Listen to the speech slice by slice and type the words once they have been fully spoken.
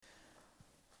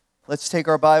Let's take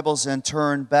our Bibles and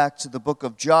turn back to the book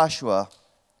of Joshua.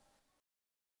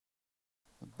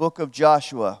 The book of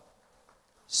Joshua.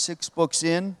 6 books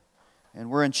in,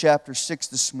 and we're in chapter 6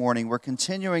 this morning. We're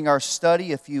continuing our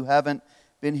study. If you haven't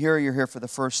been here, you're here for the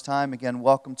first time. Again,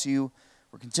 welcome to you.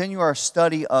 We're continuing our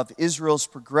study of Israel's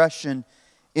progression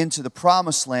into the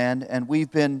Promised Land, and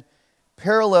we've been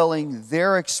paralleling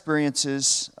their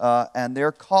experiences and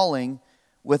their calling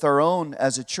with our own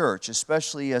as a church,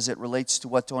 especially as it relates to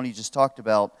what Tony just talked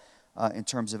about in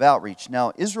terms of outreach.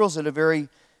 Now, Israel's at a very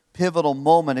pivotal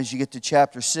moment as you get to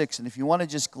chapter 6, and if you want to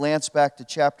just glance back to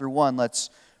chapter 1,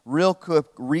 let's real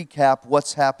quick recap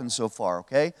what's happened so far,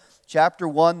 okay? Chapter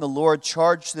 1, the Lord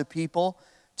charged the people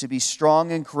to be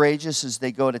strong and courageous as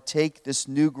they go to take this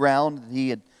new ground that He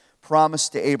had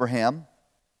promised to Abraham.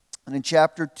 And in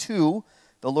chapter 2,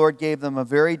 the Lord gave them a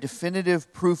very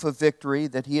definitive proof of victory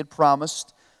that He had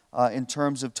promised in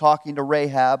terms of talking to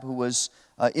Rahab, who was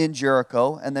in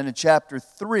Jericho. And then in chapter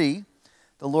 3,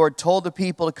 the Lord told the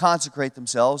people to consecrate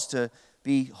themselves, to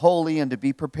be holy and to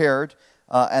be prepared.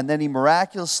 And then He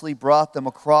miraculously brought them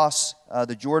across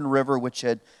the Jordan River, which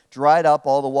had dried up.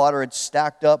 All the water had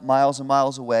stacked up miles and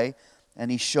miles away. And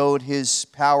He showed His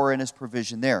power and His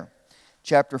provision there.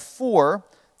 Chapter 4,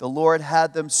 the Lord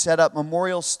had them set up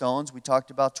memorial stones. We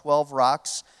talked about 12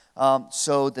 rocks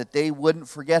so that they wouldn't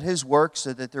forget His work,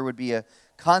 so that there would be a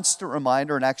constant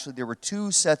reminder. And actually there were 2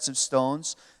 sets of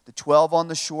stones, the 12 on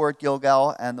the shore at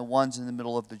Gilgal and the ones in the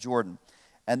middle of the Jordan.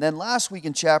 And then last week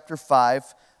in chapter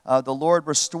 5, the Lord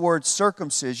restored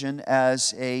circumcision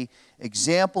as an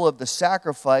example of the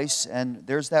sacrifice, and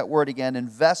there's that word again,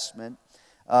 investment,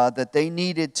 that they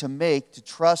needed to make to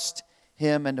trust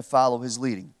Him and to follow His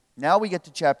leading. Now we get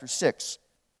to chapter 6.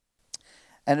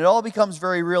 And it all becomes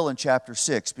very real in chapter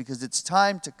 6 because it's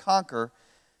time to conquer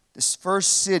this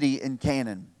first city in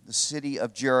Canaan, the city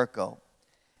of Jericho.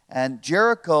 And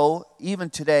Jericho, even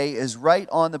today, is right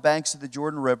on the banks of the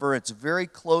Jordan River. It's very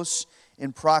close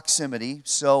in proximity.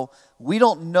 So we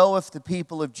don't know if the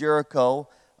people of Jericho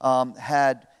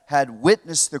had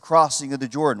witnessed the crossing of the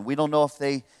Jordan. We don't know if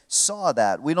they saw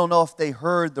that. We don't know if they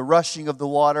heard the rushing of the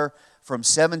water from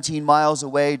 17 miles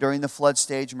away during the flood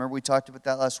stage. Remember, we talked about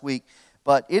that last week.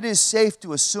 But it is safe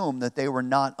to assume that they were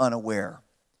not unaware.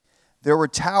 There were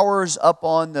towers up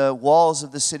on the walls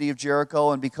of the city of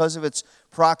Jericho, and because of its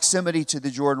proximity to the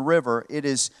Jordan River, it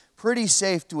is pretty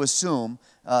safe to assume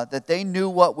that they knew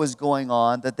what was going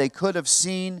on, that they could have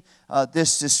seen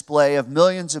this display of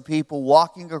millions of people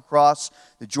walking across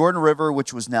the Jordan River,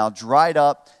 which was now dried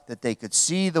up, that they could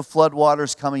see the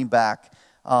floodwaters coming back.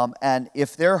 And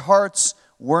if their hearts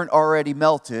weren't already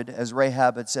melted, as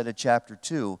Rahab had said in chapter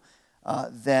 2,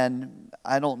 then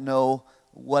I don't know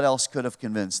what else could have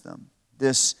convinced them.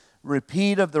 This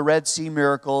repeat of the Red Sea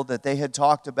miracle that they had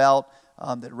talked about,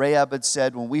 that Rahab had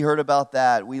said, when we heard about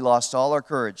that, we lost all our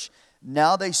courage.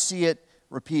 Now they see it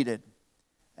repeated.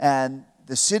 And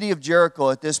the city of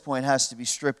Jericho at this point has to be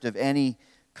stripped of any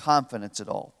confidence at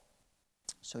all.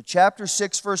 So chapter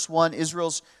 6, verse 1,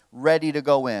 Israel's ready to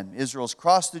go in. Israel's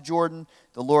crossed the Jordan.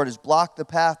 The Lord has blocked the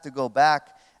path to go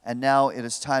back. And now it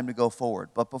is time to go forward.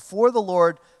 But before the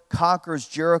Lord conquers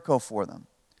Jericho for them,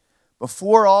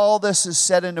 before all this is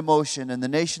set into motion and the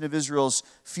nation of Israel's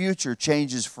future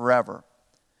changes forever,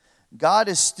 God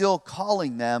is still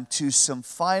calling them to some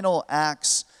final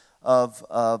acts of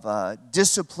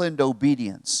disciplined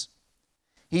obedience.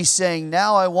 He's saying,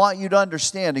 now I want you to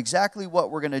understand exactly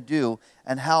what we're going to do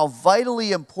and how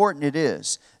vitally important it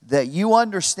is that you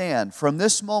understand from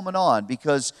this moment on,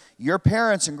 because your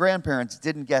parents and grandparents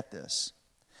didn't get this,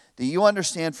 that you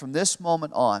understand from this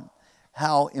moment on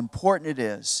how important it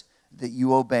is that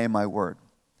you obey my word.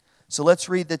 So let's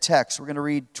read the text. We're going to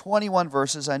read 21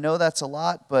 verses. I know that's a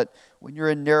lot, but when you're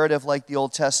in narrative like the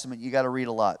Old Testament, you got to read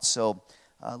a lot. So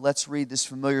let's read this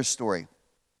familiar story.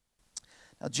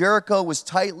 Now Jericho was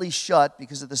tightly shut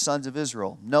because of the sons of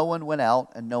Israel. No one went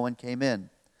out and no one came in.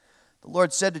 The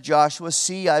Lord said to Joshua,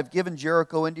 see, I've given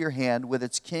Jericho into your hand with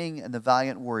its king and the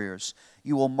valiant warriors.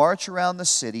 You will march around the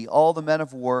city, all the men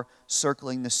of war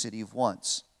circling the city at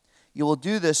once. You will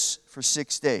do this for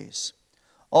 6 days.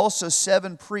 Also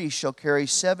 7 priests shall carry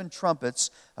 7 trumpets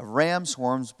of ram's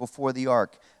horns before the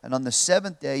ark. And on the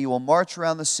 7th day you will march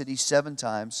around the city 7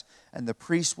 times, and the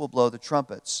priests will blow the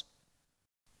trumpets.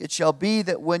 It shall be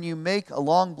that when you make a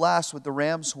long blast with the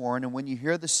ram's horn, and when you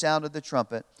hear the sound of the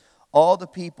trumpet, all the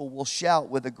people will shout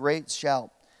with a great shout,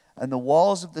 and the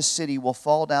walls of the city will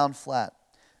fall down flat,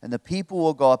 and the people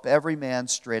will go up every man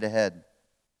straight ahead.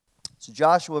 So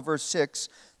Joshua, verse 6,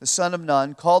 the son of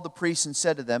Nun, called the priests and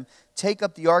said to them, "Take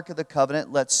up the ark of the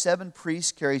covenant. Let 7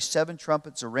 priests carry 7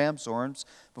 trumpets or ram's horns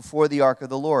before the ark of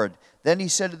the Lord." Then he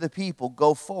said to the people,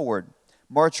 "Go forward,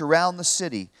 march around the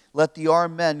city. Let the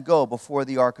armed men go before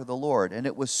the ark of the Lord." And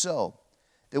it was so,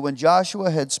 that when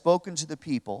Joshua had spoken to the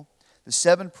people, the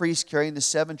 7 priests carrying the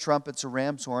 7 trumpets or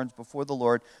ram's horns before the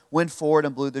Lord went forward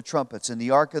and blew the trumpets, and the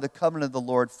ark of the covenant of the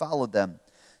Lord followed them.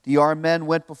 The armed men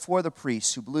went before the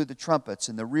priests who blew the trumpets,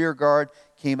 and the rear guard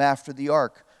came after the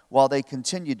ark, while they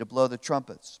continued to blow the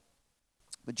trumpets.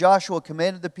 But Joshua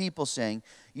commanded the people, saying,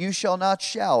 "You shall not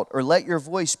shout, or let your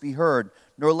voice be heard,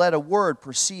 nor let a word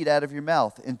proceed out of your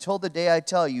mouth, until the day I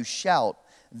tell you, shout,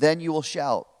 then you will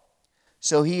shout."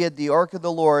 So he had the ark of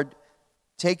the Lord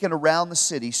taken around the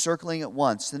city, circling it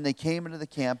once. Then they came into the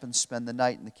camp and spent the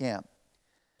night in the camp.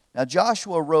 Now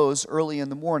Joshua rose early in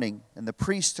the morning, and the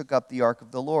priests took up the ark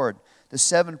of the Lord. The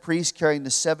 7 priests carrying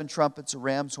the 7 trumpets or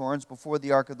ram's horns before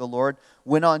the ark of the Lord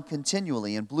went on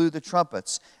continually and blew the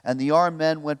trumpets. And the armed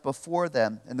men went before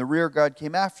them, and the rear guard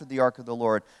came after the ark of the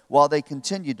Lord, while they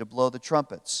continued to blow the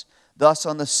trumpets. Thus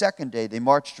on the 2nd day they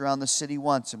marched around the city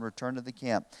once and returned to the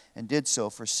camp, and did so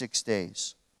for 6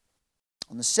 days.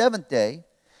 On the 7th day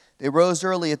they rose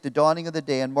early at the dawning of the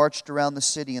day and marched around the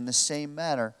city in the same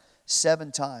manner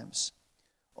 7 times.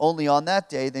 Only on that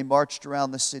day they marched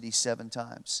around the city 7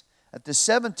 times. At the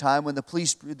 7th time, when the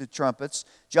priests blew the trumpets,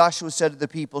 Joshua said to the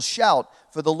people, "Shout,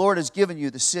 for the Lord has given you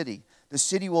the city. The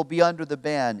city will be under the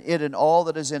ban. It and all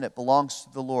that is in it belongs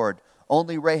to the Lord.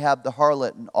 Only Rahab the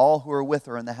harlot and all who are with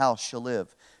her in the house shall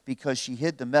live, because she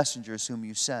hid the messengers whom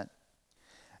you sent.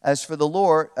 As for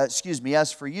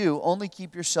you, only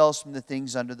keep yourselves from the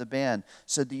things under the ban,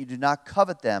 so that you do not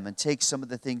covet them and take some of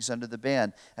the things under the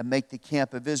ban and make the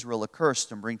camp of Israel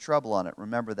accursed and bring trouble on it."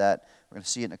 Remember that. We're going to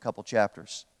see it in a couple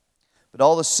chapters. "But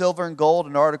all the silver and gold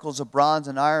and articles of bronze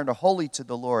and iron are holy to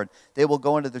the Lord. They will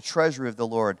go into the treasury of the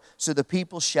Lord." So the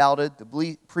people shouted,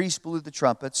 the priests blew the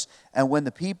trumpets, and when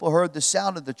the people heard the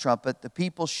sound of the trumpet, the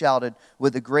people shouted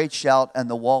with a great shout,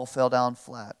 and the wall fell down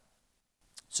flat.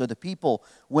 So the people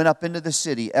went up into the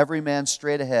city, every man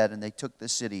straight ahead, and they took the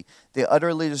city. They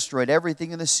utterly destroyed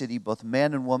everything in the city, both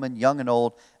man and woman, young and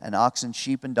old, and oxen,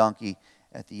 sheep, and donkey,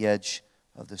 at the edge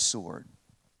of the sword.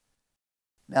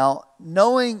 Now,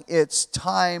 knowing it's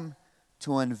time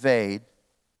to invade,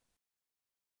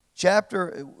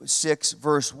 chapter 6,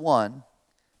 verse 1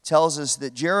 tells us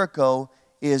that Jericho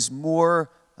is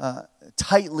more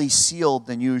tightly sealed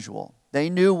than usual. They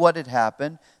knew what had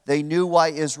happened. They knew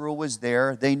why Israel was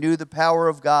there. They knew the power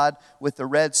of God with the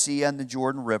Red Sea and the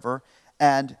Jordan River.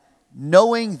 And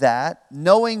knowing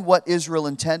what Israel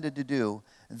intended to do,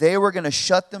 they were going to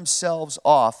shut themselves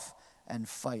off and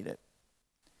fight it.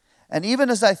 And even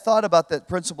as I thought about that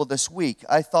principle this week,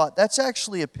 I thought that's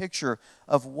actually a picture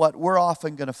of what we're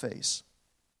often going to face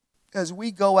as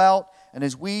we go out and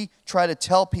as we try to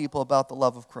tell people about the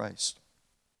love of Christ.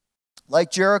 Like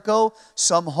Jericho,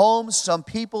 some homes, some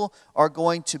people are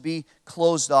going to be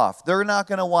closed off. They're not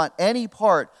going to want any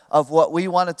part of what we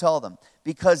want to tell them,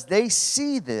 because they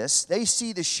see this. They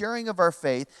see the sharing of our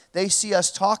faith. They see us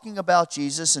talking about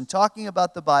Jesus and talking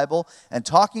about the Bible and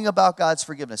talking about God's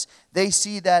forgiveness. They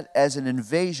see that as an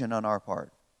invasion on our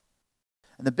part.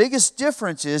 And the biggest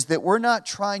difference is that we're not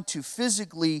trying to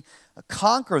physically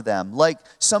conquer them like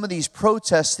some of these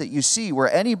protests that you see,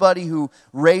 where anybody who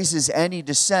raises any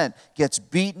dissent gets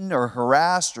beaten or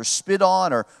harassed or spit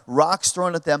on or rocks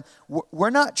thrown at them. We're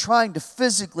not trying to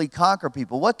physically conquer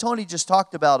people. What Tony just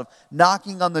talked about of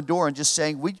knocking on the door and just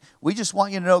saying, we just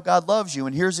want you to know God loves you,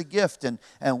 and here's a gift, and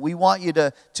we want you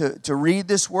to read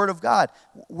this Word of God.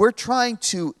 We're trying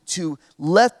to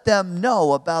let them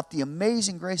know about the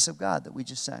amazing grace of God that we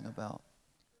just sang about.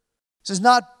 This is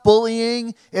not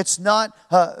bullying, it's not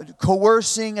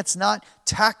coercing, it's not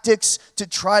tactics to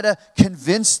try to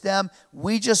convince them.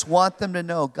 We just want them to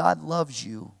know God loves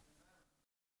you.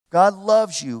 God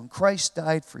loves you, and Christ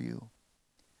died for you.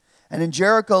 And in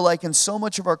Jericho, like in so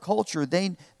much of our culture,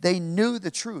 they knew the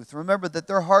truth. Remember that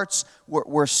their hearts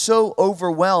were so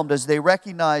overwhelmed as they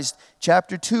recognized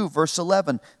chapter 2, verse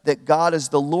 11, that God is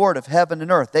the Lord of heaven and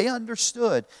earth. They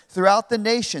understood throughout the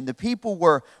nation, the people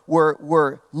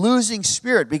were losing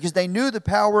spirit because they knew the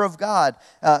power of God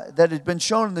that had been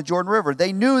shown in the Jordan River.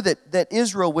 They knew that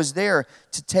Israel was there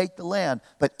to take the land.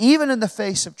 But even in the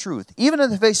face of truth, even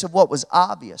in the face of what was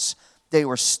obvious, they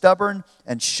were stubborn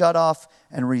and shut off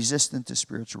and resistant to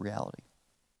spiritual reality.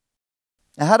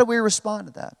 Now, how do we respond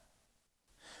to that?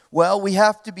 Well, we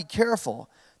have to be careful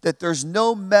that there's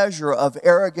no measure of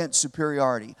arrogant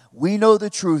superiority. We know the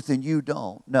truth and you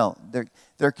don't. No,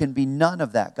 there can be none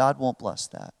of that. God won't bless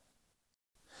that.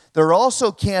 There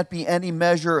also can't be any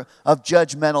measure of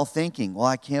judgmental thinking. Well,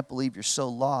 I can't believe you're so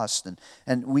lost.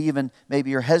 And we even, maybe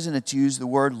you're hesitant to use the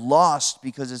word lost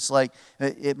because it's like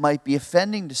it might be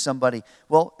offending to somebody.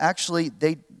 Well, actually,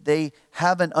 they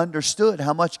haven't understood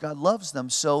how much God loves them.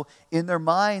 So in their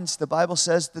minds, the Bible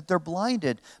says that they're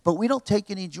blinded. But we don't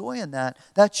take any joy in that.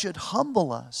 That should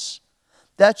humble us.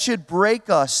 That should break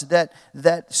us,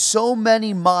 that so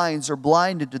many minds are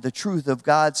blinded to the truth of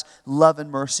God's love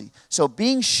and mercy. So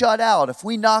being shut out, if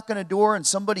we knock on a door and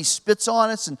somebody spits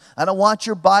on us and I don't want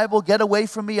your Bible, get away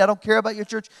from me, I don't care about your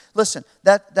church. Listen,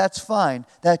 that's fine.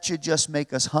 That should just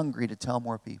make us hungry to tell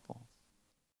more people.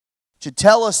 It should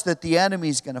tell us that the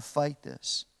enemy's going to fight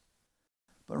this.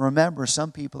 But remember,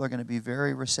 some people are going to be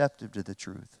very receptive to the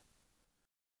truth.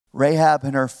 Rahab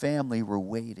and her family were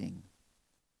waiting.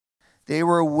 They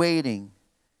were waiting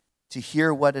to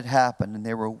hear what had happened, and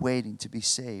they were waiting to be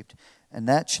saved. And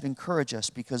that should encourage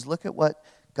us, because look at what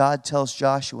God tells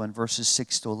Joshua in verses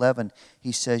 6 to 11.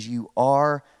 He says, you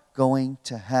are going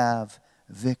to have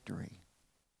victory.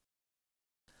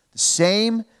 The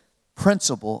same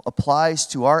principle applies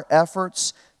to our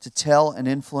efforts to tell and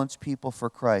influence people for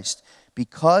Christ.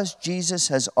 Because Jesus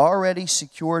has already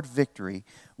secured victory,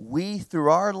 we,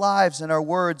 through our lives and our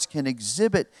words, can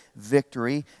exhibit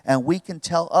victory, and we can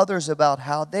tell others about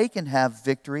how they can have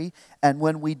victory. And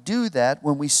when we do that,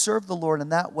 when we serve the Lord in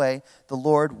that way, the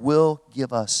Lord will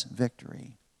give us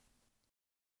victory.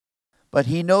 But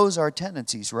He knows our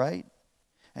tendencies, right?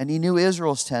 And He knew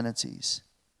Israel's tendencies.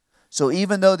 So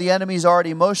even though the enemy's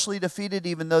already emotionally defeated,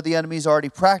 even though the enemy's already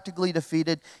practically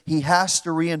defeated, he has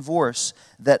to reinforce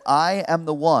that I am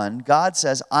the one, God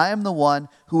says, I am the one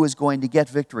who is going to get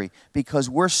victory. Because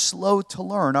we're slow to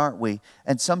learn, aren't we?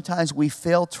 And sometimes we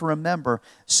fail to remember.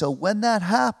 So when that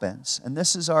happens, and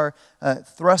this is our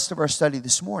thrust of our study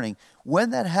this morning, when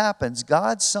that happens,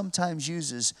 God sometimes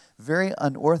uses very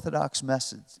unorthodox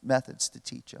methods to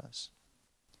teach us.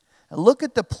 And look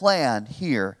at the plan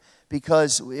here,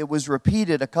 because it was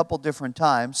repeated a couple different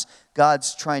times.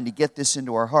 God's trying to get this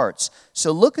into our hearts.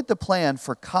 So look at the plan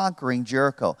for conquering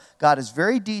Jericho. God is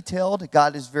very detailed.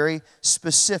 God is very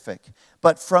specific.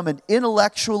 But from an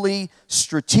intellectually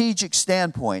strategic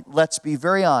standpoint, let's be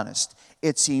very honest,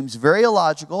 it seems very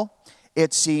illogical.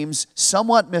 It seems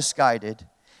somewhat misguided.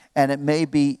 And it may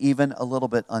be even a little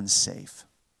bit unsafe.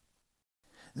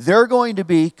 They're going to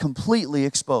be completely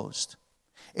exposed.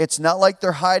 It's not like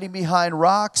they're hiding behind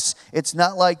rocks. It's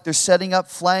not like they're setting up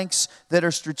flanks that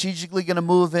are strategically going to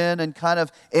move in and kind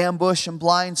of ambush and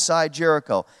blindside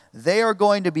Jericho. They are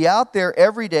going to be out there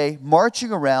every day,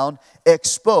 marching around,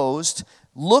 exposed,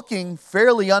 looking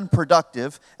fairly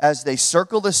unproductive as they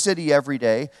circle the city every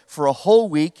day for a whole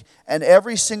week, and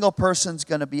every single person's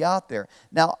going to be out there.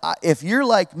 Now, if you're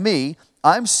like me,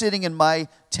 I'm sitting in my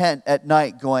tent at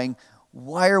night going,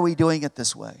 why are we doing it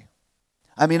this way?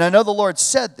 I mean, I know the Lord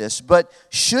said this, but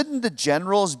shouldn't the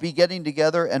generals be getting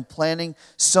together and planning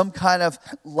some kind of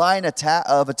line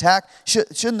of attack?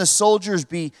 Shouldn't the soldiers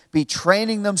be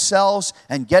training themselves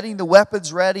and getting the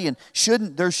weapons ready? And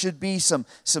there should be some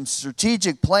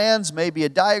strategic plans, maybe a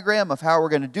diagram of how we're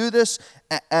going to do this?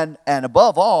 And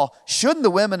above all, shouldn't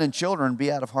the women and children be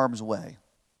out of harm's way?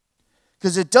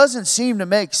 Because it doesn't seem to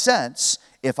make sense,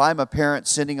 if I'm a parent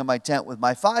sitting in my tent with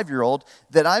my 5-year-old,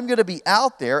 that I'm going to be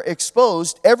out there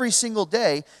exposed every single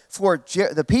day for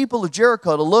the people of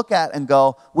Jericho to look at and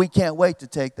go, we can't wait to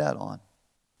take that on.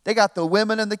 They got the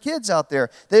women and the kids out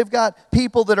there. They've got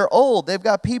people that are old. They've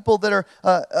got people that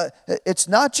are, it's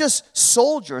not just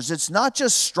soldiers. It's not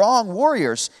just strong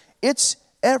warriors. It's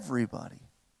everybody.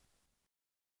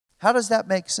 How does that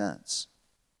make sense?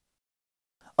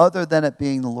 Other than it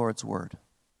being the Lord's word.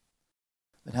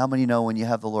 But how many know when you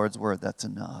have the Lord's word, that's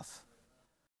enough?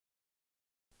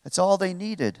 That's all they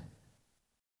needed.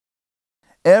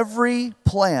 Every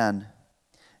plan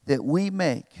that we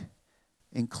make,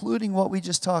 including what we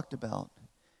just talked about,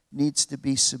 needs to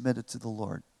be submitted to the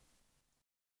Lord.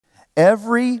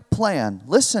 Every plan,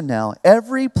 listen now,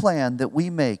 every plan that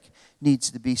we make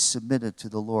needs to be submitted to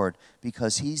the Lord,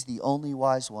 because He's the only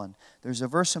wise one. There's a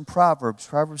verse in Proverbs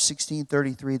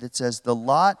 16:33 that says, the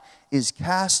lot is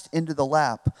cast into the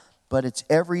lap, but its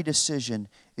every decision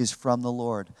is from the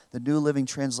Lord. The New Living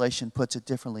Translation puts it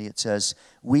differently. It says,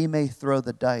 we may throw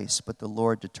the dice, but the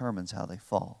Lord determines how they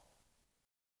fall.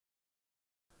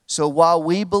 So while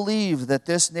we believe that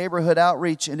this neighborhood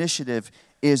outreach initiative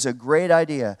is a great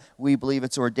idea, we believe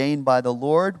it's ordained by the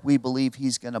Lord, we believe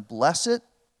He's going to bless it,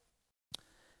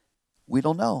 we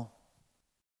don't know.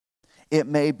 It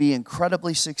may be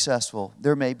incredibly successful.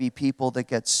 There may be people that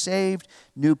get saved.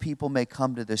 New people may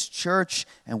come to this church,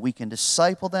 and we can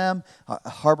disciple them.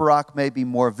 Harbor Rock may be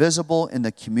more visible in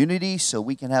the community, so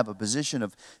we can have a position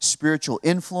of spiritual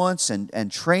influence and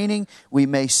training. We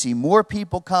may see more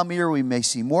people come here. We may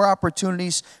see more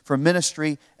opportunities for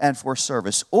ministry and for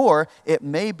service. Or it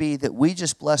may be that we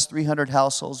just bless 300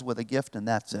 households with a gift, and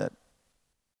that's it.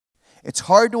 It's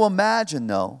hard to imagine,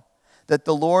 though, that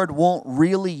the Lord won't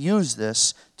really use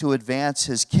this to advance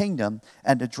His kingdom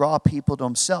and to draw people to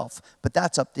Himself. But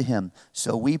that's up to Him.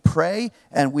 So we pray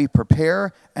and we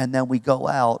prepare and then we go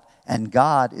out, and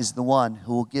God is the one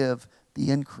who will give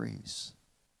the increase.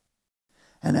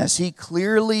 And as He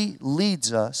clearly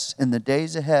leads us in the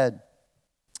days ahead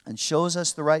and shows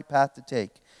us the right path to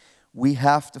take, we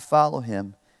have to follow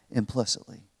Him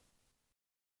implicitly.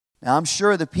 Now, I'm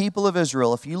sure the people of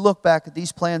Israel, if you look back at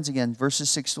these plans again,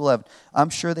 verses 6 to 11, I'm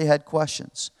sure they had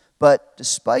questions. But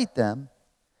despite them,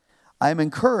 I am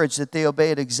encouraged that they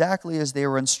obeyed exactly as they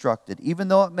were instructed, even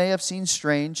though it may have seemed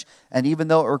strange and even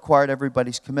though it required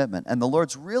everybody's commitment. And the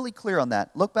Lord's really clear on that.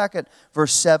 Look back at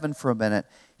verse 7 for a minute.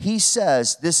 He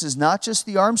says, this is not just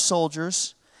the armed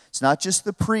soldiers, it's not just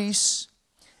the priests.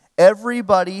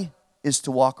 Everybody is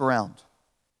to walk around.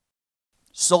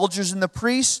 Soldiers and the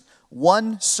priests,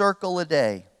 1 circle a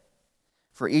day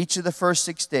for each of the first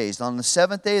 6 days. On the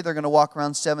 7th day, they're going to walk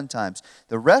around 7 times.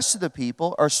 The rest of the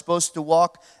people are supposed to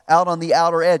walk out on the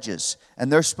outer edges,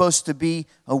 and they're supposed to be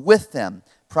with them,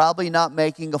 probably not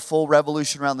making a full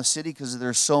revolution around the city because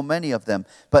there's so many of them.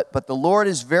 But the Lord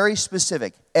is very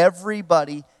specific.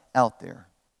 Everybody out there.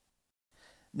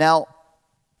 Now,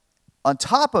 on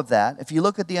top of that, if you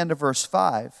look at the end of verse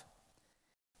 5,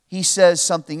 He says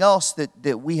something else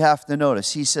that we have to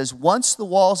notice. He says, once the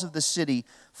walls of the city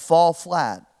fall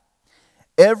flat,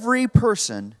 every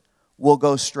person will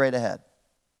go straight ahead.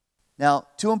 Now,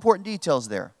 2 important details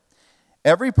there.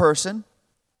 Every person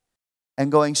and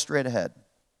going straight ahead.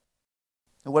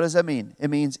 Now, what does that mean? It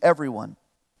means everyone.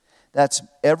 That's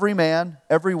every man,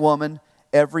 every woman,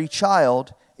 every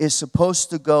child is supposed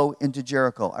to go into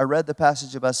Jericho. I read the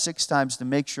passage about 6 times to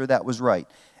make sure that was right.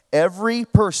 Every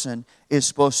person is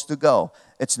supposed to go.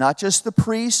 It's not just the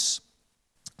priests.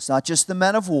 It's not just the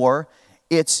men of war.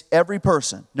 It's every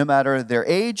person, no matter their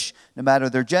age, no matter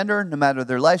their gender, no matter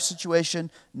their life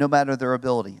situation, no matter their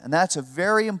ability. And that's a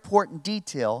very important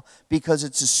detail because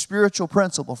it's a spiritual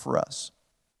principle for us.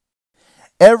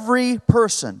 Every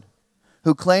person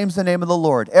who claims the name of the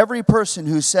Lord, every person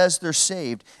who says they're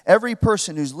saved, every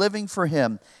person who's living for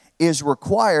Him is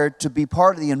required to be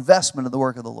part of the investment of the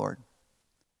work of the Lord.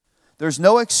 There's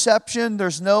no exception.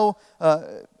 There's no,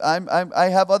 I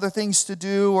have other things to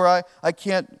do, or I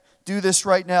can't do this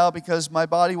right now because my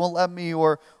body won't let me,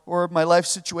 or my life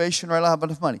situation, or I don't have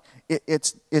enough money.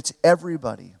 It's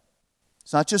everybody.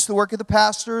 It's not just the work of the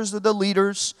pastors or the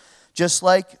leaders. Just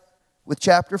like with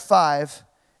chapter 5,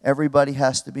 everybody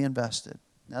has to be invested.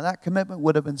 Now that commitment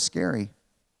would have been scary,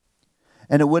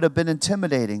 and it would have been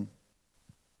intimidating.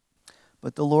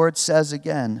 But the Lord says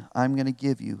again, I'm going to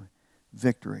give you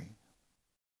victory.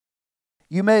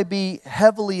 You may be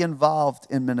heavily involved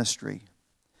in ministry.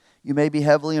 You may be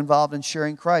heavily involved in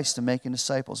sharing Christ and making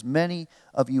disciples. Many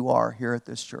of you are here at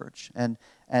this church. And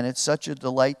it's such a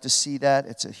delight to see that.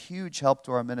 It's a huge help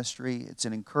to our ministry. It's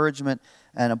an encouragement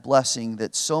and a blessing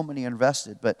that so many are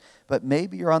invested. But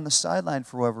maybe you're on the sideline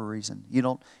for whatever reason. You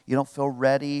don't feel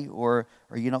ready, or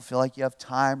you don't feel like you have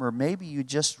time, or maybe you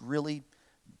just really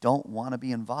don't want to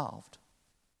be involved.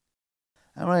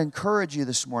 I want to encourage you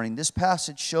this morning. This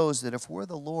passage shows that if we're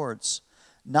the Lord's,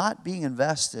 not being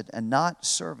invested and not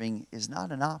serving is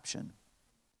not an option.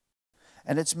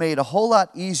 And it's made a whole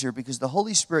lot easier because the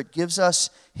Holy Spirit gives us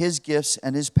His gifts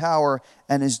and His power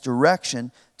and His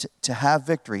direction to have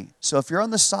victory. So if you're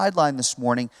on the sideline this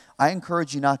morning, I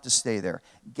encourage you not to stay there.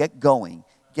 Get going.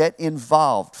 Get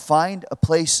involved. Find a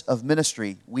place of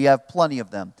ministry. We have plenty of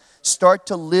them. Start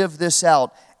to live this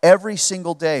out every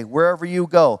single day, wherever you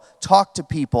go. Talk to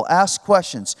people, ask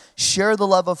questions, share the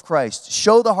love of Christ,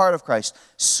 show the heart of Christ,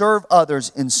 serve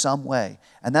others in some way.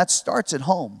 And that starts at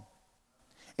home.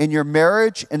 In your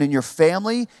marriage and in your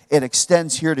family, it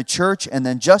extends here to church, and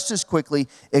then just as quickly,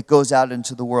 it goes out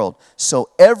into the world. So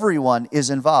everyone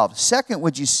is involved. Second,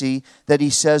 would you see that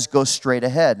He says, go straight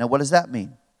ahead. Now, what does that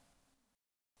mean?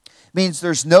 Means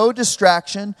there's no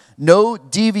distraction, no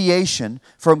deviation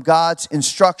from God's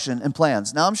instruction and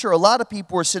plans. Now, I'm sure a lot of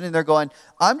people are sitting there going,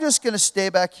 I'm just going to stay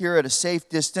back here at a safe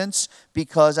distance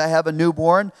because I have a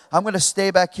newborn. I'm going to stay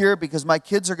back here because my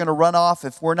kids are going to run off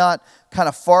if we're not kind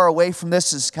of far away from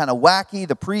this. It's kind of wacky.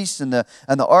 The priests and the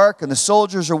ark and the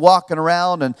soldiers are walking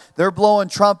around and they're blowing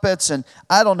trumpets and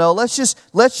I don't know. Let's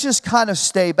just kind of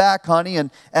stay back, honey,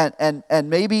 and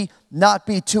maybe not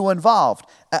be too involved.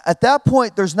 At that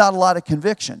point, there's not a lot of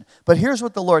conviction. But here's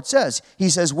what the Lord says. He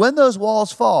says, when those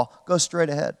walls fall, go straight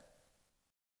ahead.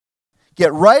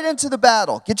 Get right into the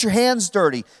battle. Get your hands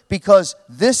dirty because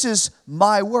this is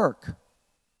my work.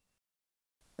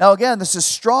 Now again, this is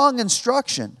strong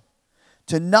instruction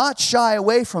to not shy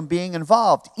away from being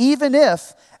involved, even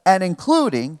if and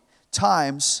including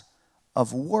times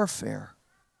of warfare.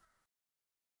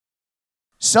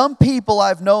 Some people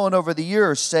I've known over the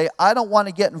years say, I don't want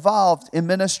to get involved in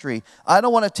ministry. I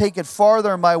don't want to take it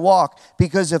farther in my walk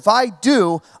because if I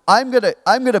do, I'm going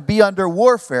to be under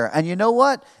warfare. And you know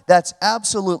what? That's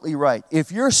absolutely right.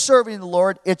 If you're serving the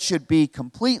Lord, it should be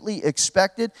completely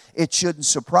expected. It shouldn't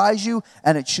surprise you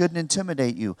and it shouldn't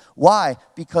intimidate you. Why?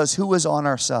 Because who is on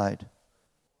our side?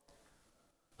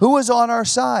 Who is on our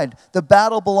side? The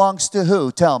battle belongs to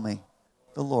who? Tell me.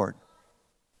 The Lord.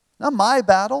 Not my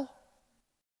battle.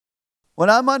 When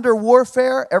I'm under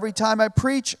warfare, every time I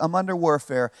preach, I'm under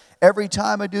warfare. Every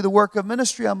time I do the work of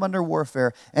ministry, I'm under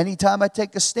warfare. Anytime I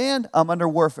take a stand, I'm under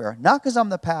warfare. Not because I'm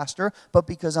the pastor, but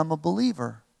because I'm a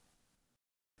believer.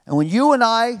 And when you and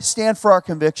I stand for our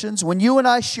convictions, when you and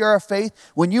I share our faith,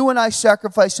 when you and I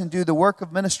sacrifice and do the work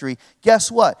of ministry,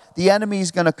 guess what? The enemy is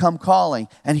going to come calling,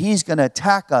 and he's going to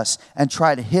attack us and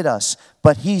try to hit us.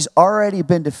 But he's already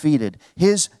been defeated.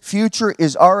 His future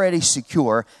is already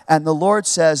secure, and the Lord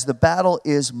says, the battle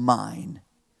is mine.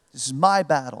 This is my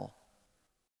battle.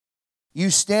 You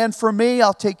stand for me,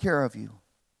 I'll take care of you.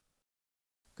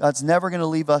 God's never going to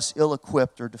leave us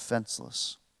ill-equipped or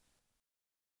defenseless.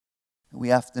 We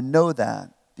have to know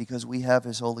that because we have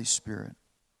His Holy Spirit.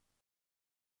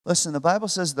 Listen, the Bible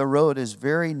says the road is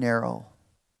very narrow.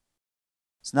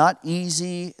 It's not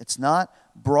easy. It's not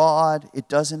broad. It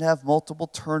doesn't have multiple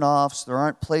turnoffs. There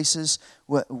aren't places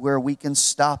where we can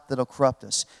stop that'll corrupt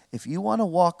us. If you want to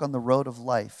walk on the road of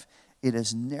life, it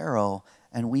is narrow,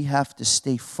 and we have to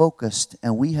stay focused,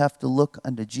 and we have to look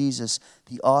unto Jesus,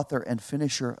 the author and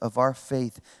finisher of our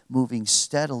faith, moving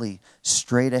steadily,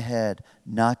 straight ahead,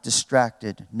 not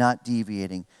distracted, not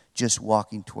deviating, just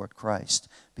walking toward Christ.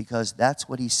 Because that's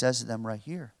what He says to them right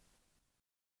here.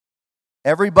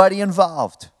 Everybody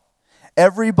involved,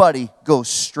 everybody goes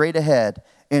straight ahead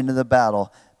into the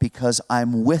battle because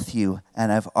I'm with you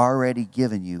and I've already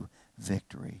given you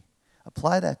victory.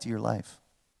 Apply that to your life.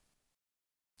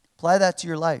 Apply that to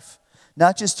your life.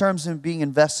 Not just in terms of being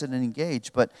invested and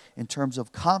engaged, but in terms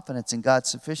of confidence in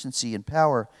God's sufficiency and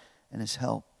power and His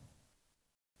help.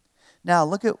 Now,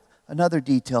 look at another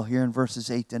detail here in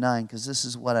verses 8 to 9, because this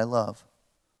is what I love.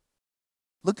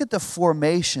 Look at the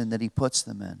formation that He puts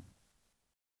them in.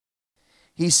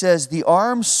 He says the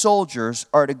armed soldiers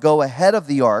are to go ahead of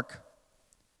the ark.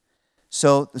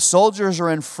 So the soldiers are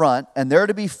in front, and they're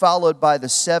to be followed by the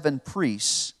 7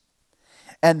 priests.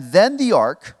 And then the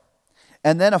ark,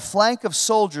 and then a flank of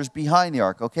soldiers behind the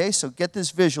ark. Okay, so get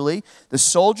this visually. The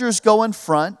soldiers go in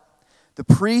front, the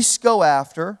priests go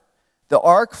after, the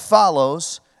ark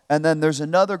follows, and then there's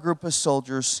another group of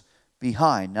soldiers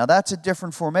behind. Now that's a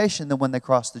different formation than when they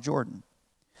crossed the Jordan.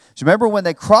 So remember when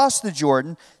they crossed the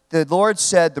Jordan, the Lord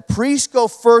said, the priests go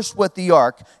first with the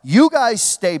ark. You guys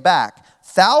stay back.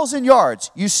 1,000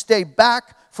 yards, you stay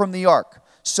back from the ark.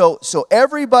 So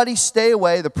everybody stay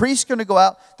away. The priest's going to go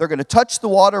out. They're going to touch the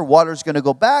water. Water's going to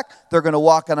go back. They're going to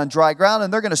walk on dry ground,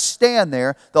 and they're going to stand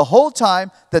there the whole time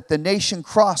that the nation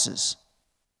crosses.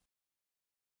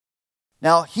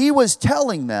 Now, He was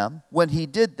telling them when He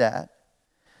did that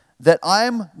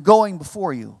I'm going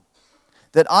before you.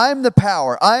 That I'm the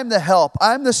power, I'm the help,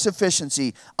 I'm the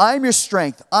sufficiency, I'm your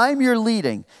strength, I'm your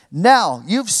leading. Now,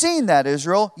 you've seen that,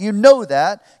 Israel. You know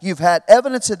that. You've had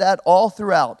evidence of that all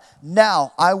throughout.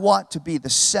 Now, I want to be the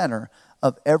center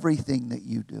of everything that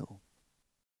you do.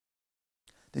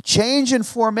 The change in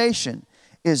formation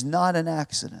is not an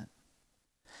accident.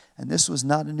 And this was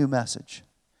not a new message.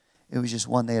 It was just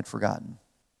one they had forgotten.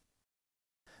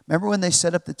 Remember when they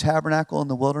set up the tabernacle in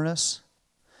the wilderness?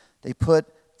 They put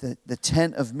the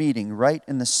tent of meeting right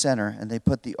in the center, and they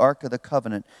put the Ark of the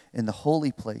Covenant in the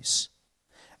holy place.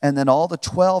 And then all the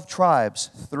 12 tribes,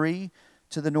 3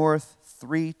 to the north,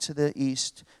 3 to the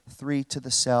east, 3 to the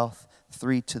south,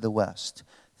 3 to the west.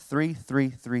 3, 3,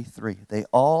 3, 3. They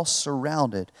all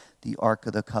surrounded the Ark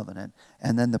of the Covenant.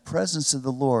 And then the presence of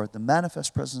the Lord, the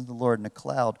manifest presence of the Lord in a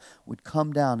cloud would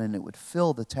come down and it would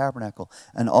fill the tabernacle.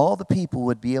 And all the people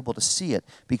would be able to see it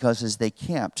because as they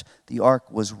camped, the Ark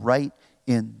was right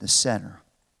in the center.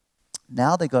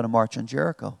 Now they go to march on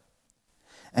Jericho.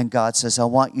 And God says, I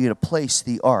want you to place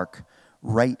the Ark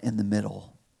right in the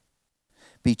middle.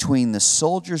 Between the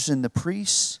soldiers and the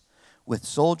priests, with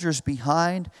soldiers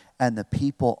behind and the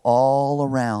people all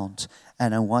around.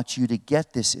 And I want you to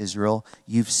get this, Israel.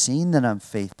 You've seen that I'm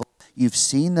faithful. You've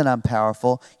seen that I'm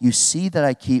powerful. You see that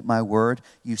I keep my word.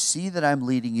 You see that I'm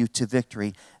leading you to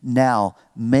victory. Now,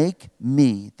 make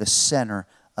me the center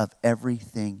of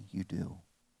everything you do.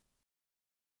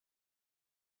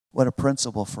 What a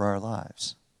principle for our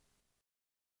lives.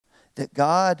 That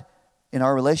God, in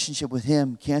our relationship with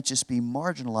Him, can't just be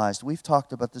marginalized. We've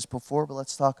talked about this before, but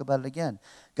let's talk about it again.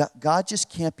 God just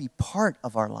can't be part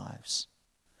of our lives.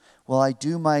 Well, I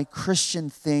do my Christian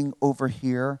thing over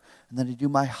here, and then I do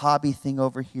my hobby thing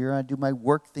over here, I do my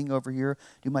work thing over here,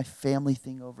 do my family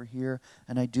thing over here,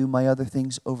 and I do my other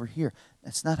things over here.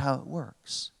 That's not how it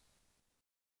works.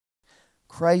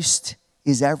 Christ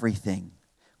is everything.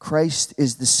 Christ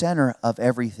is the center of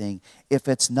everything. If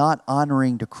it's not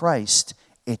honoring to Christ,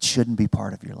 it shouldn't be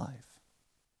part of your life.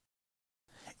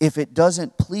 If it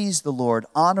doesn't please the Lord,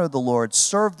 honor the Lord,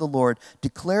 serve the Lord,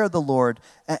 declare the Lord,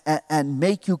 and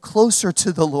make you closer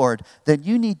to the Lord, then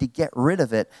you need to get rid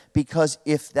of it, because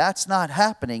if that's not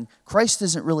happening, Christ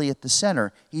isn't really at the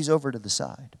center. He's over to the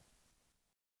side.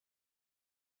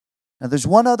 Now, there's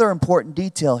one other important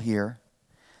detail here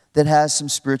that has some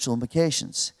spiritual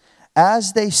implications.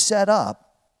 As they set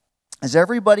up, as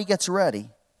everybody gets ready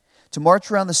to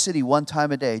march around the city one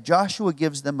time a day, Joshua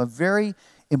gives them a very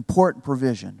important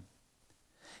provision.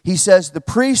 He says the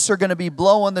priests are going to be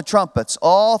blowing the trumpets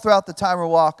all throughout the time we're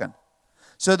walking.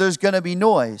 So there's going to be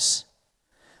noise.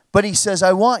 But he says,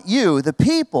 I want you, the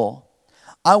people,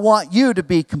 I want you to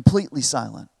be completely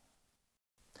silent.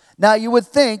 Now, you would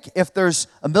think if there's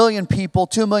 1 million people,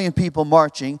 2 million people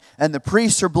marching, and the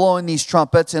priests are blowing these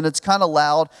trumpets, and it's kind of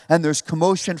loud, and there's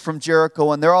commotion from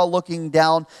Jericho, and they're all looking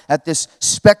down at this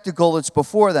spectacle that's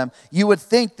before them, you would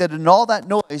think that in all that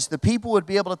noise, the people would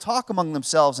be able to talk among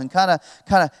themselves and kind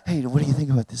of, hey, what do you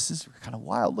think about this? This is kind of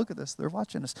wild. Look at this. They're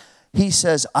watching us. He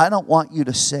says, I don't want you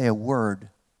to say a word.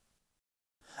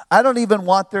 I don't even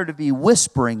want there to be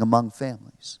whispering among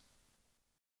families.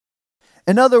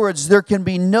 In other words, there can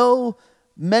be no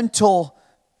mental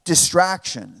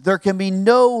distraction. There can be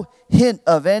no hint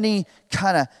of any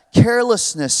kind of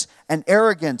carelessness and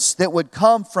arrogance that would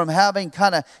come from having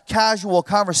kind of casual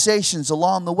conversations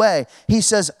along the way. He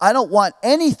says, I don't want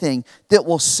anything that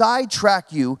will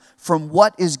sidetrack you from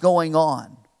what is going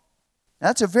on.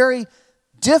 That's a very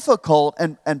difficult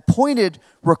and pointed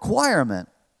requirement.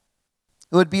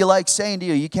 It would be like saying to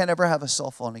you, you can't ever have a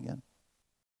cell phone again.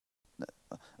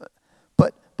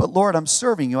 But Lord, I'm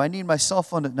serving you. I need my cell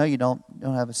phone. No, you don't. You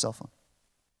don't have a cell phone.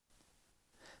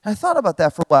 And I thought about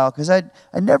that for a while because I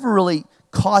never really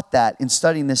caught that in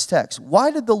studying this text. Why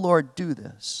did the Lord do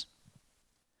this?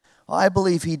 Well, I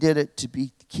believe He did it to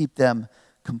keep them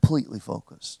completely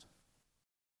focused.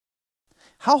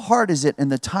 How hard is it in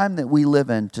the time that we live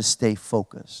in to stay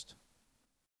focused?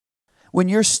 When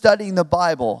you're studying the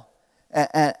Bible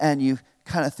and you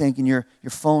kind of think, and your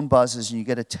phone buzzes and you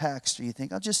get a text, or you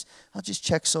think, I'll just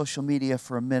check social media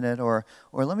for a minute, or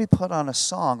let me put on a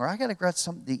song, or I got to grab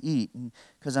something to eat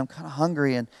because I'm kind of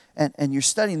hungry, and you're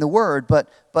studying the Word, but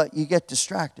you get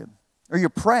distracted. Or you're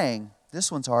praying.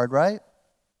 This one's hard, right?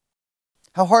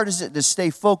 How hard is it to stay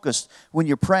focused when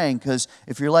you're praying? Because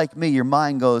if you're like me, your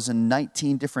mind goes in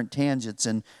 19 different tangents,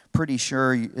 and pretty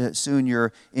sure soon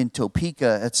you're in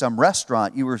Topeka at some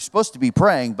restaurant. You were supposed to be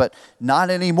praying, but not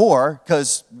anymore,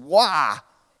 because wah!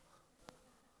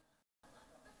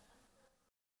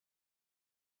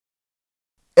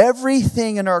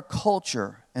 Everything in our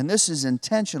culture, and this is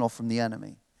intentional from the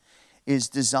enemy, is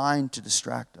designed to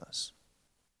distract us.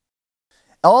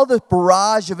 All the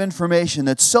barrage of information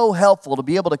that's so helpful to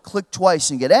be able to click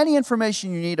twice and get any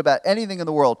information you need about anything in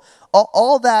the world,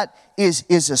 all that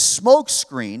is a smoke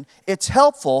screen. It's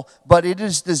helpful, but it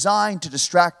is designed to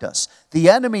distract us. The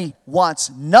enemy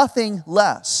wants nothing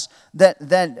less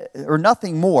or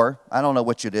nothing more. I don't know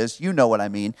which it is. You know what I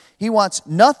mean. He wants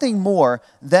nothing more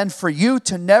than for you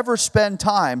to never spend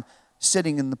time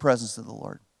sitting in the presence of the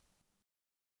Lord.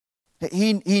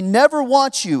 He never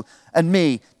wants you and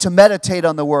me to meditate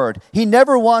on the Word. He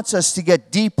never wants us to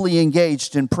get deeply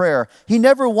engaged in prayer. He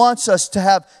never wants us to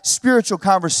have spiritual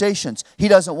conversations. He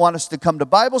doesn't want us to come to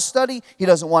Bible study. He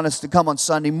doesn't want us to come on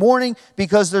Sunday morning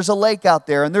because there's a lake out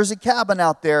there and there's a cabin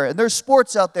out there and there's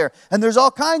sports out there and there's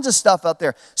all kinds of stuff out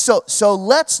there. So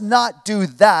let's not do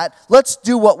that. Let's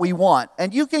do what we want.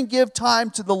 And you can give time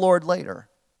to the Lord later.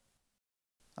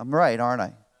 I'm right, aren't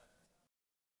I?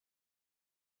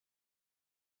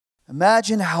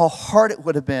 Imagine how hard it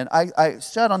would have been. I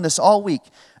said on this all week.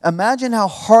 Imagine how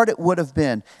hard it would have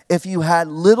been if you had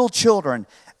little children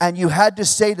and you had to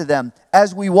say to them,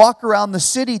 as we walk around the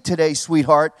city today,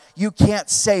 sweetheart, you can't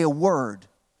say a word.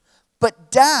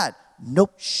 But Dad,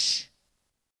 nope, shh.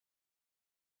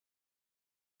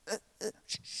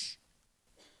 Shh.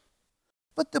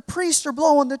 But the priests are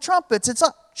blowing the trumpets. It's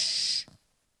up. Shh.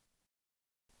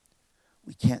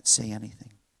 We can't say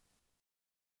anything.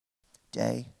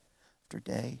 Day after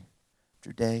day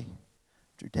after day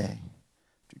after day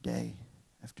after day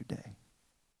after day.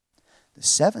 The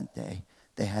seventh day,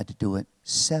 they had to do it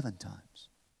 7 times.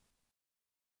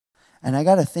 And I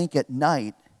got to think at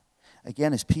night,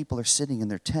 again, as people are sitting in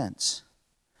their tents,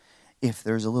 if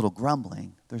there's a little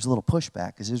grumbling, there's a little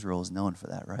pushback, because Israel is known for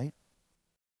that, right?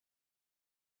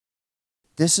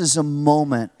 This is a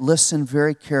moment, listen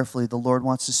very carefully, the Lord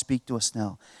wants to speak to us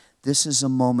now. This is a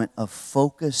moment of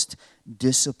focused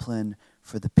discipline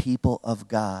for the people of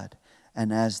God.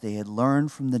 And as they had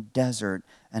learned from the desert,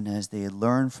 and as they had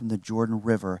learned from the Jordan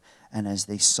River, and as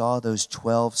they saw those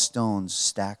 12 stones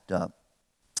stacked up,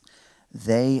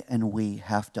 they and we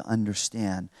have to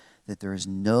understand that there is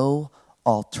no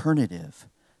alternative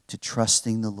to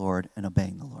trusting the Lord and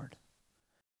obeying the Lord.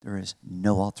 There is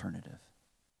no alternative.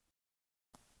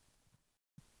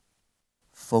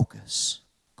 Focus,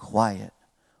 quiet,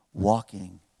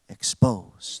 walking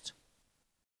exposed.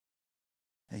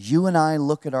 As you and I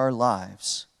look at our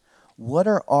lives, what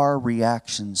are our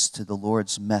reactions to the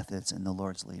Lord's methods and the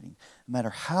Lord's leading? No matter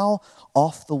how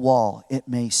off the wall it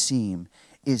may seem,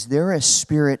 is there a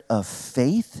spirit of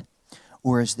faith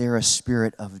or is there a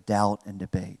spirit of doubt and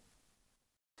debate?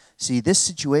 See, this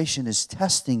situation is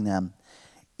testing them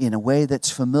in a way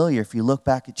that's familiar. If you look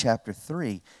back at chapter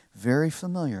 3, very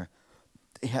familiar.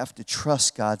 They have to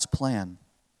trust God's plan.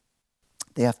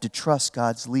 They have to trust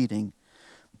God's leading.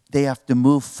 They have to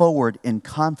move forward in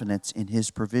confidence in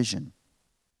His provision.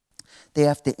 They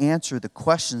have to answer the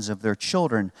questions of their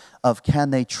children of can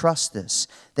they trust this?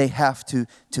 They have to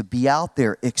be out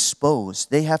there exposed.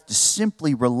 They have to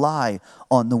simply rely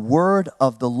on the word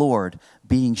of the Lord,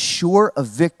 being sure of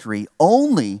victory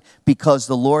only because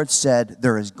the Lord said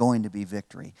there is going to be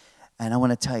victory. And I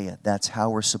want to tell you, that's how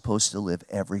we're supposed to live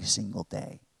every single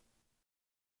day.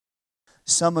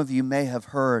 Some of you may have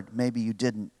heard, maybe you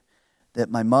didn't, that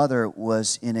my mother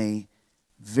was in a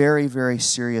very, very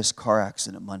serious car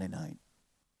accident Monday night.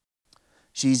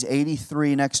 She's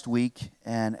 83 next week,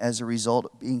 and as a result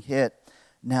of being hit,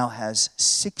 now has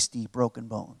 60 broken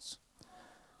bones.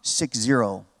 60.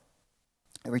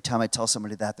 Every time I tell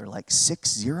somebody that, they're like,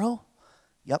 60?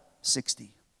 Yep,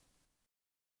 60.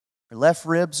 Her left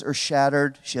ribs are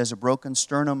shattered. She has a broken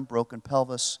sternum, broken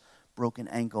pelvis, broken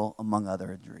ankle, among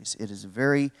other injuries. It is a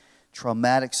very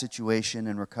traumatic situation,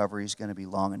 and recovery is going to be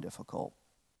long and difficult.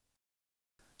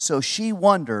 So she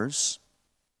wonders,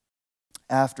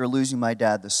 after losing my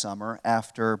dad this summer,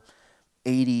 after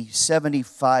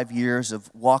 75 years of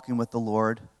walking with the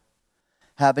Lord,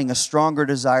 having a stronger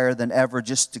desire than ever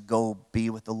just to go be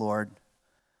with the Lord,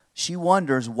 she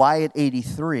wonders why at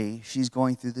 83 she's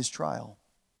going through this trial.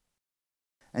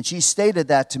 And she stated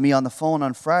that to me on the phone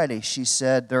on Friday. She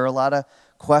said, there are a lot of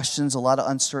questions, a lot of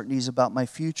uncertainties about my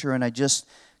future, and I just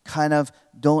kind of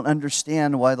don't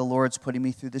understand why the Lord's putting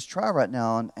me through this trial right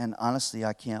now. And honestly,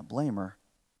 I can't blame her.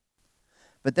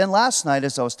 But then last night,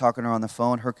 as I was talking to her on the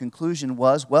phone, her conclusion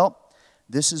was, well,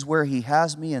 this is where He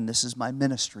has me, and this is my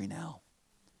ministry now.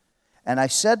 And I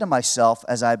said to myself,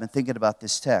 as I've been thinking about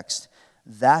this text,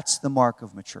 that's the mark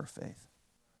of mature faith.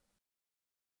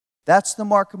 That's the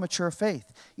mark of mature faith.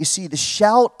 You see, the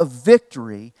shout of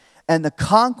victory and the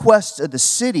conquest of the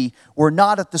city were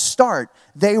not at the start.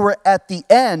 They were at the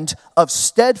end of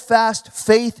steadfast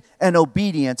faith and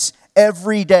obedience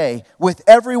every day, with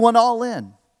everyone all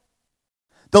in.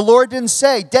 The Lord didn't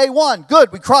say, day one,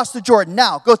 good, we crossed the Jordan.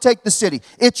 Now, go take the city.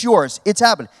 It's yours. It's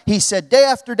happening. He said, day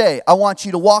after day, I want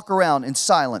you to walk around in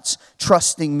silence,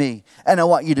 trusting me. And I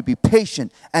want you to be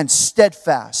patient and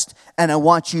steadfast. And I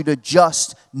want you to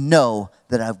just know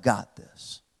that I've got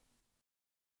this.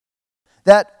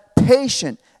 That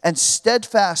patient and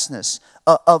steadfastness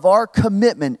of our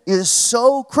commitment is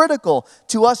so critical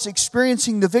to us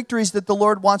experiencing the victories that the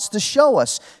Lord wants to show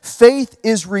us. Faith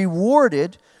is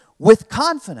rewarded with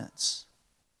confidence,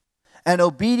 and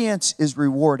obedience is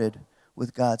rewarded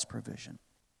with God's provision.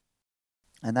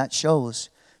 And that shows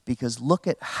because look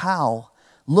at how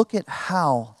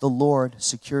the Lord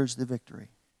secures the victory.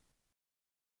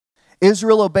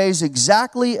 Israel obeys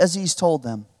exactly as He's told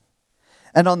them.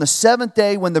 And on the seventh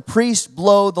day, when the priests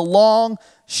blow the long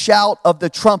shout of the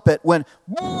trumpet, when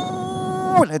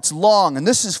it's long, and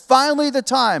this is finally the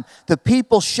time, the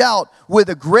people shout with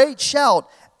a great shout.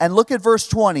 And look at verse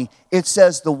 20. It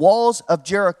says, the walls of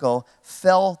Jericho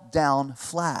fell down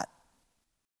flat.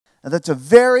 Now that's a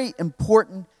very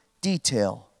important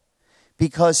detail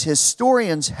because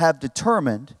historians have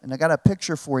determined, and I got a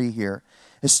picture for you here,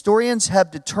 historians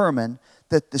have determined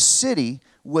that the city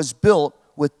was built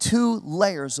with 2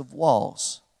 layers of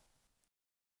walls.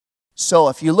 So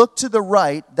if you look to the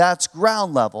right, that's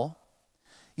ground level.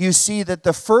 You see that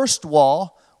the first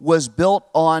wall was built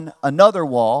on another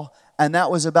wall, and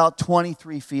that was about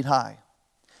 23 feet high.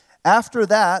 After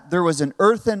that, there was an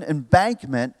earthen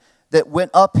embankment that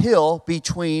went uphill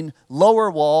between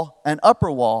lower wall and upper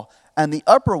wall. And the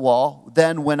upper wall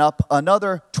then went up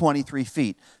another 23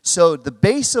 feet. So the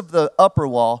base of the upper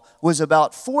wall was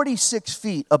about 46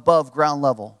 feet above ground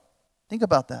level. Think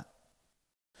about that.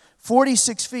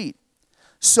 46 feet.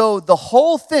 So the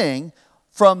whole thing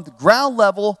from the ground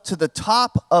level to the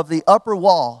top of the upper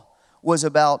wall was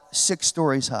about 6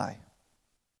 stories high.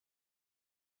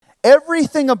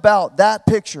 Everything about that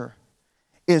picture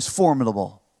is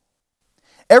formidable.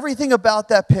 Everything about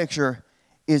that picture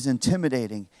is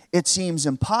intimidating. It seems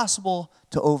impossible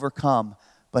to overcome.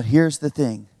 But here's the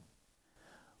thing.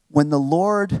 When the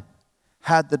Lord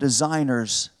had the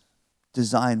designers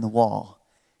design the wall,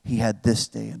 He had this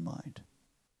day in mind.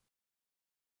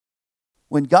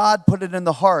 When God put it in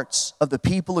the hearts of the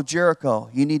people of Jericho,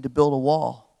 you need to build a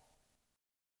wall,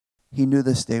 He knew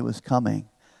this day was coming.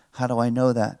 How do I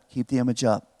know that? Keep the image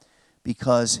up.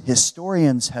 Because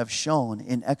historians have shown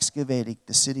in excavating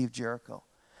the city of Jericho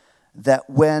that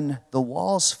when the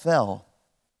walls fell,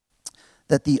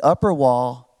 that the upper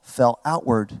wall fell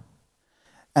outward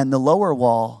and the lower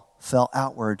wall fell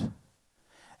outward,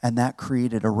 and that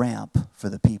created a ramp for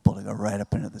the people to go right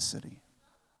up into the city.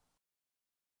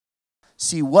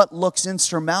 See, what looks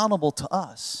insurmountable to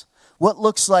us, what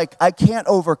looks like I can't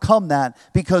overcome that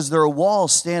because there are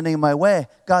walls standing in my way,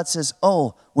 God says,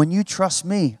 oh, when you trust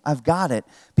me, I've got it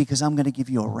because I'm going to give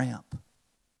you a ramp.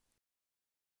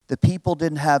 The people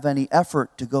didn't have any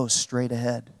effort to go straight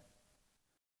ahead.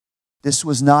 This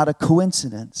was not a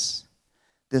coincidence.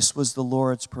 This was the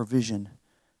Lord's provision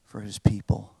for His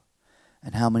people.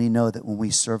 And how many know that when we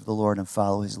serve the Lord and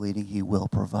follow His leading, He will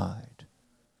provide?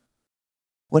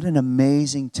 What an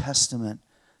amazing testament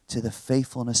to the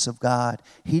faithfulness of God.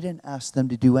 He didn't ask them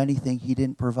to do anything He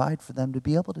didn't provide for them to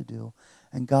be able to do.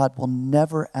 And God will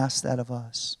never ask that of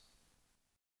us.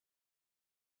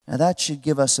 Now that should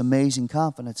give us amazing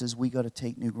confidence as we go to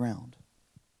take new ground.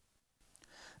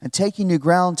 And taking new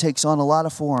ground takes on a lot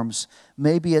of forms.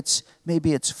 Maybe it's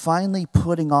finally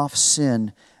putting off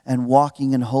sin and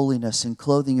walking in holiness and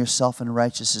clothing yourself in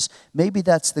righteousness. Maybe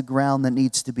that's the ground that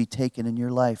needs to be taken in your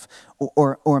life.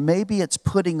 Or maybe it's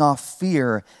putting off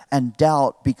fear and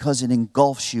doubt because it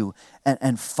engulfs you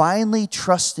and finally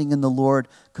trusting in the Lord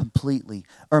completely.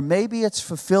 Or maybe it's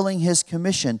fulfilling His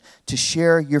commission to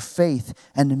share your faith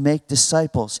and to make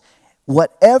disciples.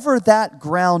 Whatever that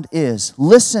ground is,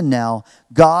 listen now,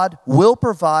 God will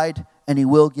provide and He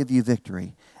will give you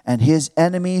victory. And His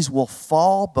enemies will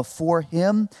fall before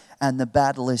Him, and the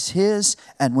battle is His.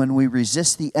 And when we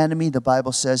resist the enemy, the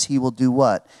Bible says He will do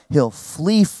what? He'll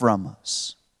flee from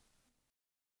us.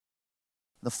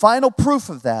 The final proof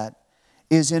of that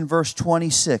is in verse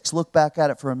 26. Look back at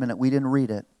it for a minute. We didn't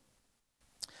read it.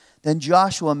 Then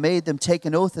Joshua made them take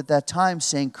an oath at that time,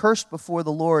 saying, cursed before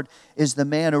the Lord is the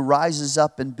man who rises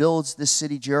up and builds this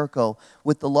city Jericho.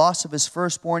 With the loss of his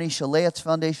firstborn he shall lay its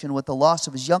foundation. With the loss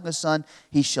of his youngest son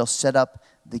he shall set up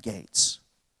the gates.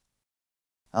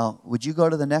 Would you go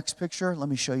to the next picture? Let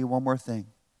me show you one more thing.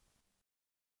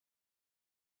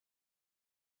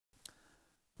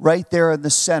 Right there in the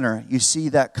center, you see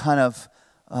that kind of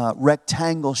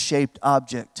rectangle-shaped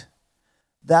object.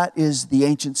 That is the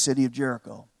ancient city of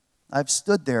Jericho. I've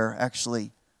stood there,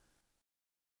 actually.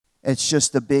 It's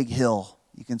just a big hill.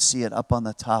 You can see it up on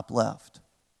the top left.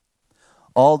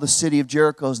 All the city of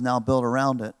Jericho is now built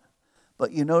around it.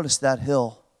 But you notice that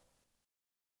hill.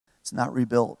 It's not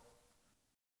rebuilt.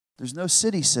 There's no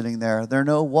city sitting there. There are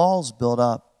no walls built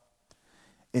up.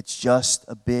 It's just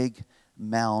a big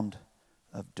mound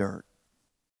of dirt.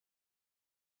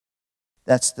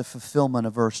 That's the fulfillment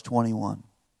of verse 21.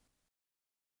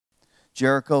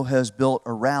 Jericho has built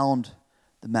around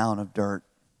the mound of dirt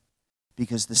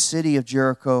because the city of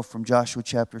Jericho from Joshua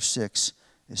chapter 6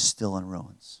 is still in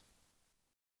ruins.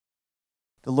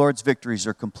 The Lord's victories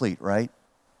are complete, right?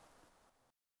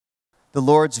 The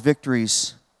Lord's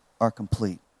victories are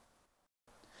complete.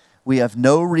 We have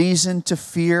no reason to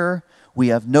fear. We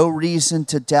have no reason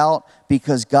to doubt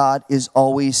because God is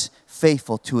always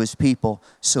faithful to His people.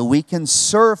 So we can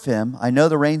serve Him. I know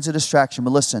the rain's a distraction,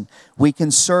 but listen, we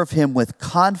can serve Him with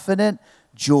confident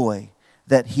joy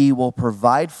that He will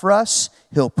provide for us,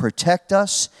 He'll protect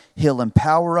us, He'll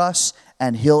empower us,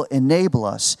 and He'll enable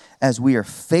us as we are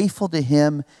faithful to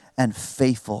Him and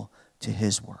faithful to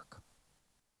His work.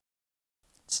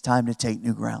 It's time to take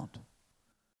new ground.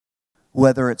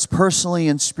 Whether it's personally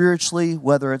and spiritually,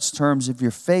 whether it's terms of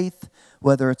your faith,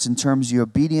 whether it's in terms of your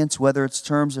obedience, whether it's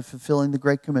terms of fulfilling the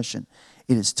Great Commission,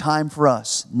 it is time for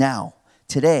us now,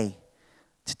 today,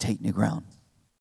 to take new ground.